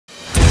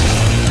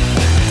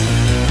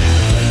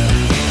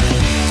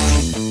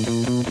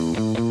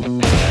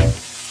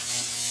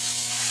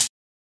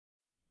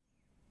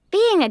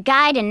Being a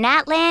guide in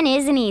Natlan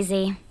isn't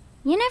easy.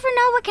 You never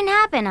know what can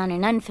happen on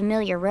an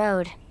unfamiliar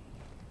road.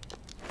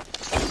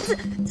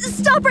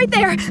 Stop right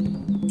there!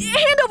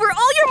 Hand over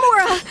all your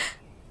Mora!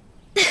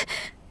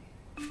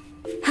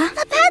 Huh?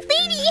 A bad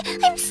lady!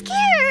 I'm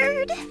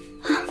scared!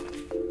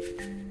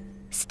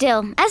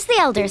 Still, as the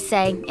elders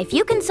say, if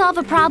you can solve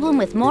a problem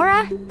with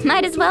Mora,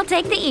 might as well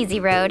take the easy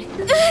road.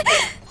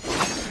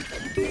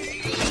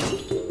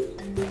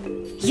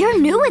 You're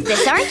new at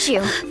this, aren't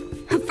you?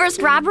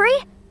 First robbery?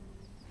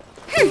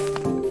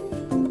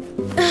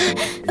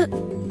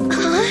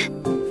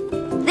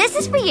 This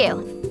is for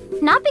you.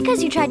 Not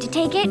because you tried to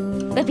take it,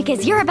 but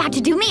because you're about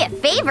to do me a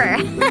favor.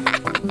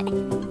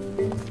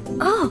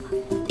 Oh,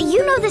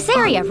 you know this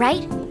area,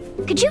 right?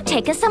 Could you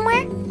take us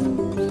somewhere?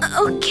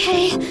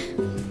 Okay.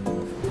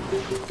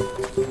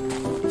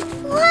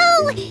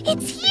 Whoa!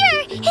 It's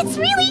here! It's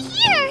really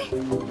here!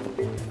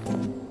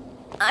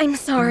 I'm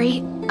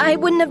sorry. I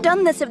wouldn't have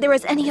done this if there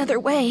was any other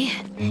way.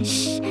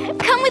 Shh,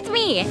 come with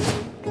me.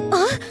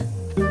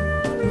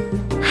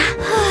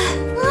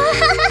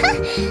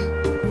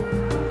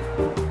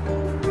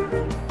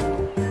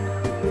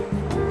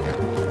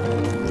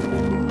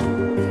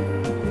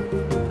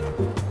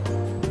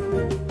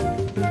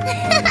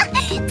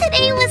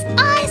 Today was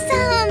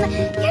awesome!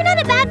 You're not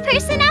a bad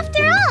person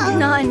after all!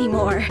 Not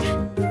anymore.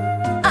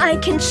 I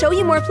can show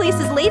you more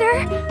places later.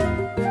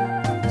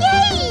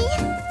 Yay!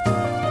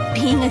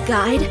 Being a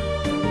guide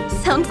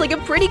sounds like a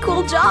pretty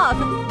cool job.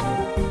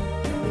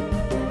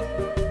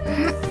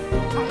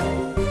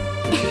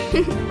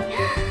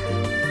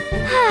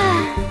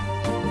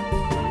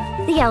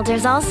 The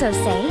elders also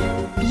say,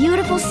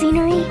 beautiful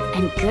scenery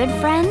and good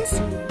friends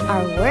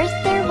are worth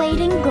their weight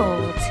in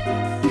gold.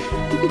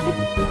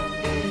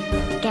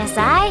 Guess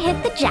I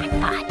hit the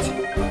jackpot.